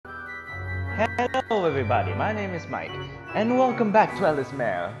Hello everybody, my name is Mike, and welcome back to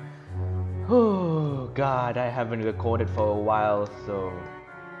Mare. Oh god, I haven't recorded for a while, so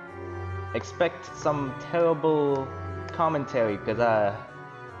expect some terrible commentary because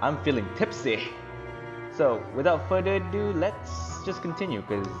I'm feeling tipsy. So without further ado, let's just continue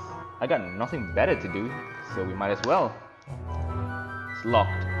because I got nothing better to do, so we might as well. It's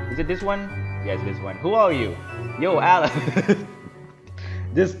locked. Is it this one? Yes, this one. Who are you? Yo, Alan.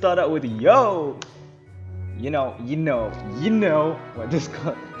 Just start out with yo. You know what this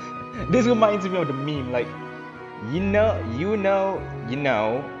called. This reminds me of the meme, like you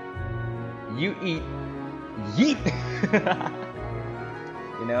eat, yeet.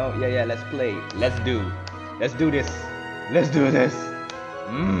 Yeah, let's play. Let's do this.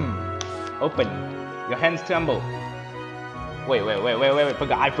 Open. Your hands tremble. Wait.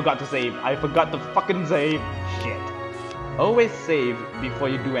 I forgot to save. I forgot to fucking save. Shit. Always save before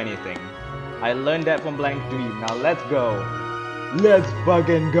you do anything. I learned that from Blank Dream. Now let's go. Let's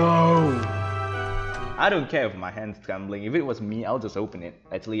fucking go. I don't care if my hand's trembling. If it was me, I'll just open it.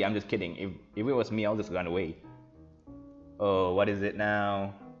 Actually, I'm just kidding. If it was me, I'll just run away. Oh, what is it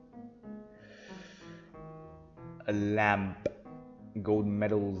now? A lamp. Gold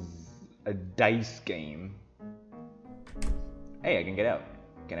medals. A dice game. Hey, I can get out.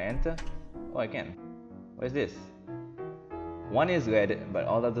 Can I enter? Oh, I can. What is this? One is red, but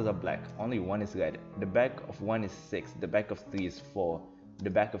all others are black. Only one is red. The back of one is 6. The back of 3 is 4. The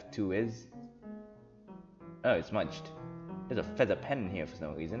back of 2 is... Oh, it's smudged. There's a feather pen here for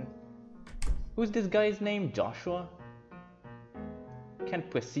some reason. Who's this guy's name? Joshua? Can't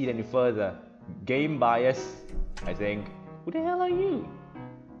proceed any further. Game bias, I think. Who the hell are you?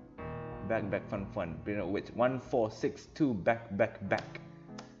 Back, fun. You know which? 1, 4, 6, 2, back. Back,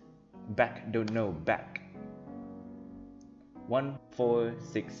 don't know, back. 1, 4,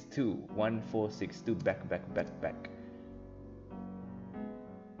 6, 2. 1, 4, 6, 2. Back.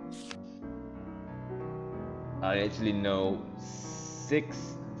 I actually know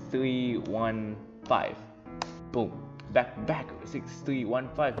 6, 3, 1, 5. Boom. Back. 6, 3, 1,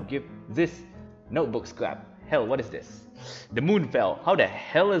 5. Give this notebook scrap. Hell, what is this? The moon fell. How the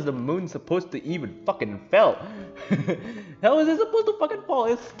hell is the moon supposed to even fucking fell? How is it supposed to fucking fall?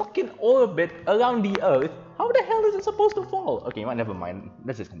 It's stuck in orbit around the earth. How the hell is it supposed to fall? Okay, well, never mind.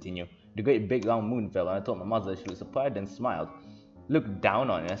 Let's just continue. The great big round moon fell, and I told my mother. She was surprised and smiled. Looked down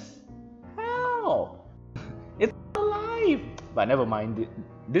on us. How? It's alive! But never mind.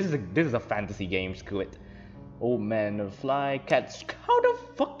 This is a fantasy game. Screw it. Old man, fly, cats. How the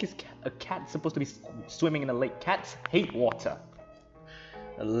fuck is a cat supposed to be swimming in a lake? Cats hate water.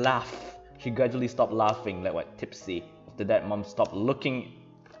 Laugh. She gradually stopped laughing, like what, tipsy. After that, Mom stopped looking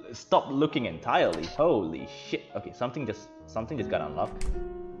entirely. Holy shit. Okay, something just got unlocked.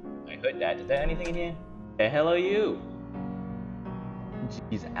 I heard that. Is there anything in here? The hell are you?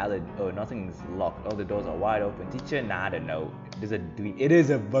 Jeez, Alan. Oh, nothing's locked. All the doors are wide open. Teacher, nah, I don't know. It is a dream. It is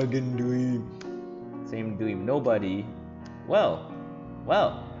a fucking dream. Same dream. Nobody. Well.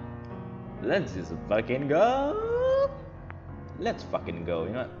 Let's just fucking go. Let's fucking go.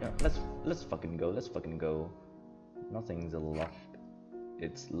 You know what? Let's fucking go. Nothing's locked.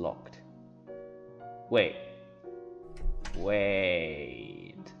 It's locked. Wait.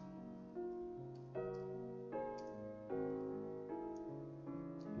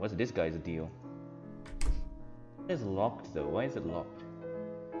 What's this guy's deal? It's locked though. Why is it locked?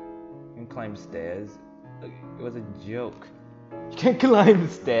 You can climb stairs. It was a joke. You can climb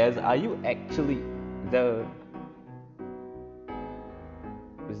stairs. Are you actually the...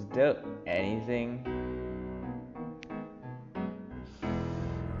 Is there anything?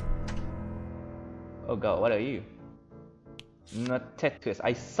 Oh god, what are you? Not Tetris.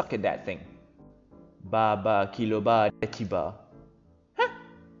 I suck at that thing. Ba kiloba dechiba. Huh?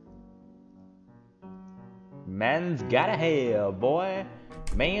 Man's gotta have, boy.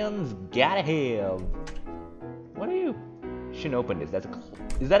 Man's gotta have. What are you? Shouldn't open this.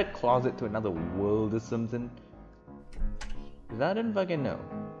 Is that a closet to another world or something? Cause I didn't fucking know.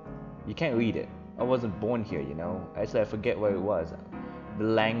 You can't read it. I wasn't born here, you know. Actually, I forget where it was. The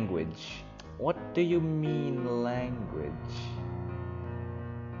language. What do you mean language?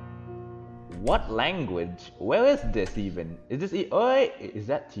 What language? Where is this even? Is this Oi? Is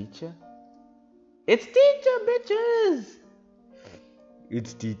that teacher? It's teacher, bitches!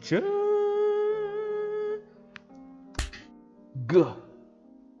 It's teacher! Gah!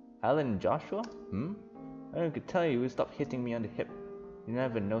 Alan and Joshua? I could tell you would stop hitting me on the hip. You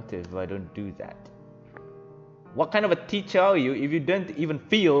never notice if I don't do that. What kind of a teacher are you if you don't even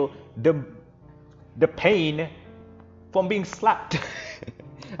feel the pain from being slapped?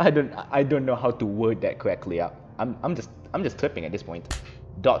 I don't know how to word that correctly. I'm just tripping at this point.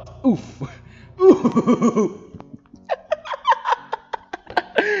 Dot. Oof. Ooh.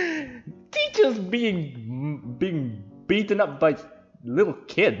 Teachers being beaten up by little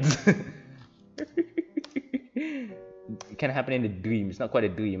kids. It can happen in a dream. It's not quite a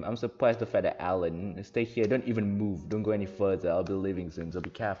dream. I'm surprised the fact that Alan, stay here. Don't even move. Don't go any further. I'll be leaving soon, so be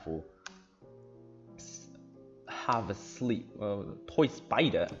careful. Have a sleep. Toy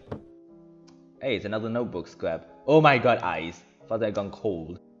spider. Hey, it's another notebook scrap. Oh my god, eyes. Thought I'd gone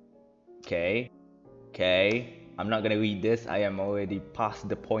cold. Okay. Okay. I'm not gonna read this. I am already past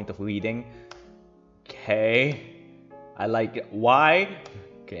the point of reading. Okay. I like it. Why?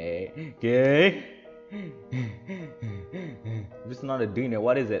 Okay. Okay. This is not a dream.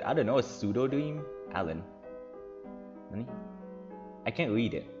 What is it? I don't know. A pseudo dream? Alan. Nani? I can't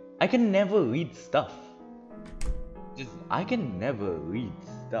read it. I can never read stuff. I can never read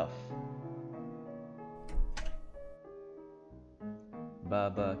stuff.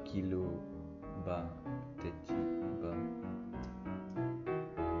 Baba kilo ba teti ba.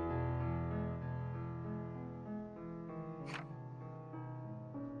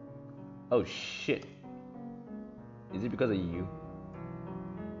 Oh shit. Is it because of you?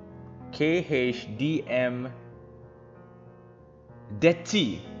 KHDM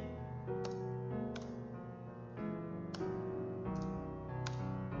Deti.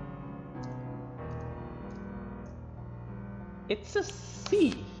 It's a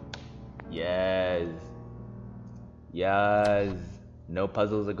C. Yes. Yes. No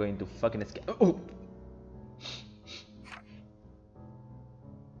puzzles are going to fucking escape. Oh.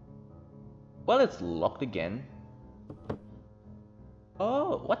 Well, it's locked again.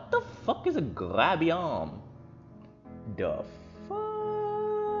 Oh, what the fuck is a grabby arm? The fuck?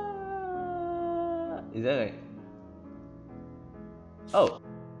 Is that a... Oh.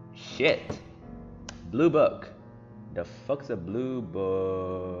 Shit. Blue book. The fuck's a blue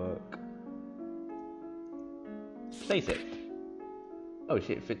book? Place it. Oh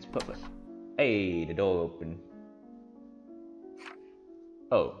shit, it fits perfect. Hey, the door open.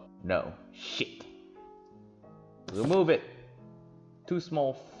 Oh, no. Shit. Remove it. 2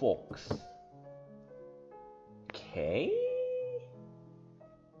 small forks. Okay.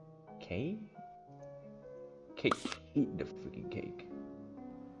 Okay. Cake. Eat the freaking cake.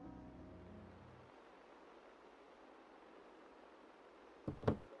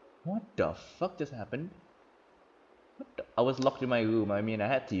 What the fuck just happened? I was locked in my room. I mean, I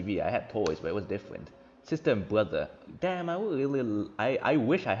had TV, I had toys, but it was different. Sister and brother. Damn, I would really... I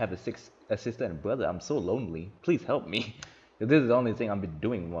wish I have a sister and brother. I'm so lonely. Please help me. This is the only thing I've been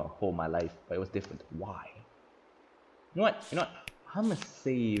doing my whole my life, but it was different. Why? You know what? You know what? I'm gonna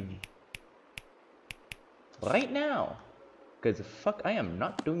save right now. Because fuck, I am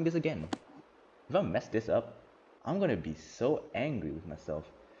not doing this again. If I mess this up, I'm gonna be so angry with myself.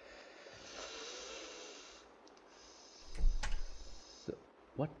 So,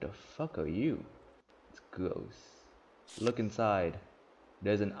 what the fuck are you? It's gross. Look inside.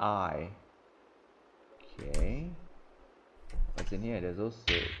 There's an eye. Okay. What's in here? There's also...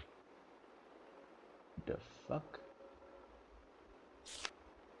 The fuck?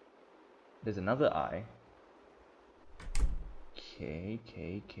 There's another eye. Okay.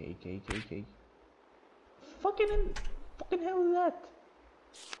 Fucking hell is that?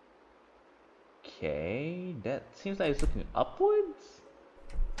 Okay, that seems like it's looking upwards.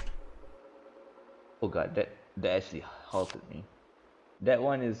 Oh god, that actually halted me. That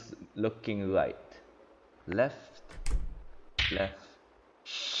one is looking right. Left.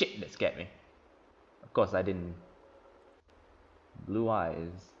 Shit, that scared me. Of course I didn't. Blue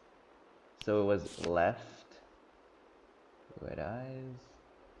eyes. So it was left. Red eyes.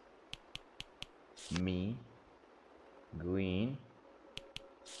 Me. Green.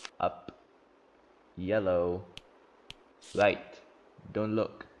 Up. Yellow. Right. Don't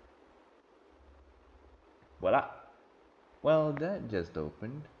look. Voila. Well, that just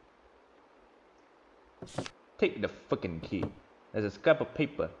opened. Take the fucking key. There's a scrap of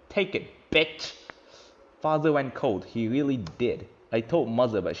paper. Take it, bitch! Father went cold. He really did. I told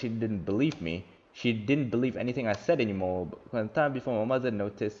mother, but she didn't believe me. She didn't believe anything I said anymore. But when the time before my mother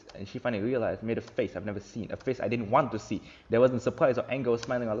noticed, and she finally realized, made a face I've never seen. A face I didn't want to see. There wasn't surprise or anger or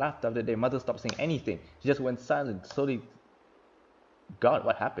smiling or laughter after the day. Mother stopped saying anything. She just went silent, slowly. God,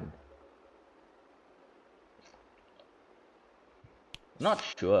 what happened? Not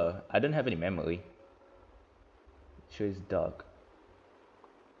sure. I don't have any memory. Sure is dark.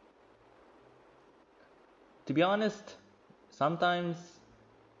 To be honest, sometimes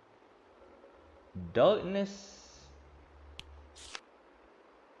darkness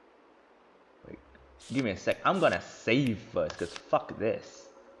Give me a sec. I'm gonna save first, cause fuck this.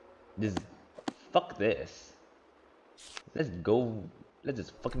 Fuck this. Let's go. Let's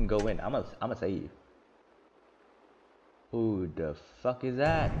just fucking go in. I'ma save. Who the fuck is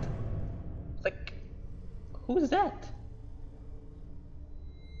that? Like, who's that?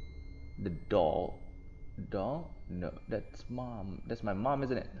 The doll. Doll? No, that's mom. That's my mom,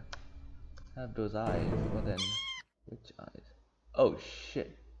 isn't it? I have those eyes. Well then, which eyes? Oh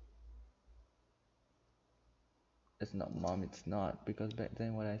shit. It's not mom, it's not. Because back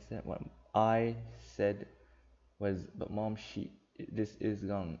then what I said was, but mom, this is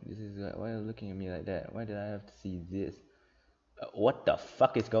gone. Why are you looking at me like that? Why did I have to see this? What the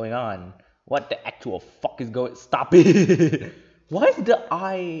fuck is going on? What the actual fuck is going? Stop it! Why is the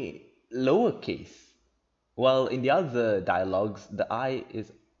I lowercase? Well, in the other dialogues, the I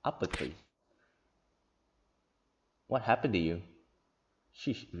is uppercase. What happened to you?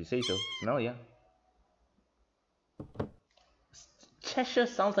 Sheesh, if you say so. Smell ya. Cheshire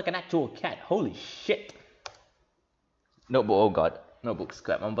sounds like an actual cat. Holy shit. Notebook, oh god. Notebook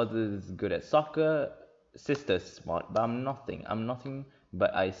scrap. My brother is good at soccer. Sister's smart, but I'm nothing. I'm nothing,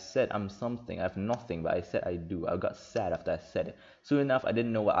 but I said I'm something. I have nothing, but I said I do. I got sad after I said it. Soon enough, I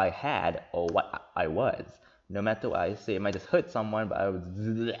didn't know what I had or what I was. No matter what I say, it might just hurt someone, but I was...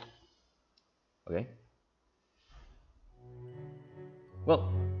 Okay.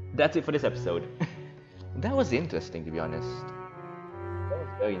 Well, that's it for this episode. That was interesting, to be honest. That was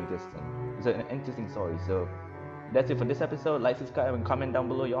very interesting. It's an interesting story, so... That's it for this episode. Like, subscribe, and comment down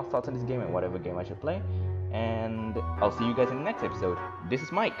below your thoughts on this game and whatever game I should play. And I'll see you guys in the next episode. This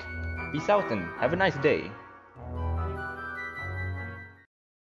is Mike. Peace out and have a nice day.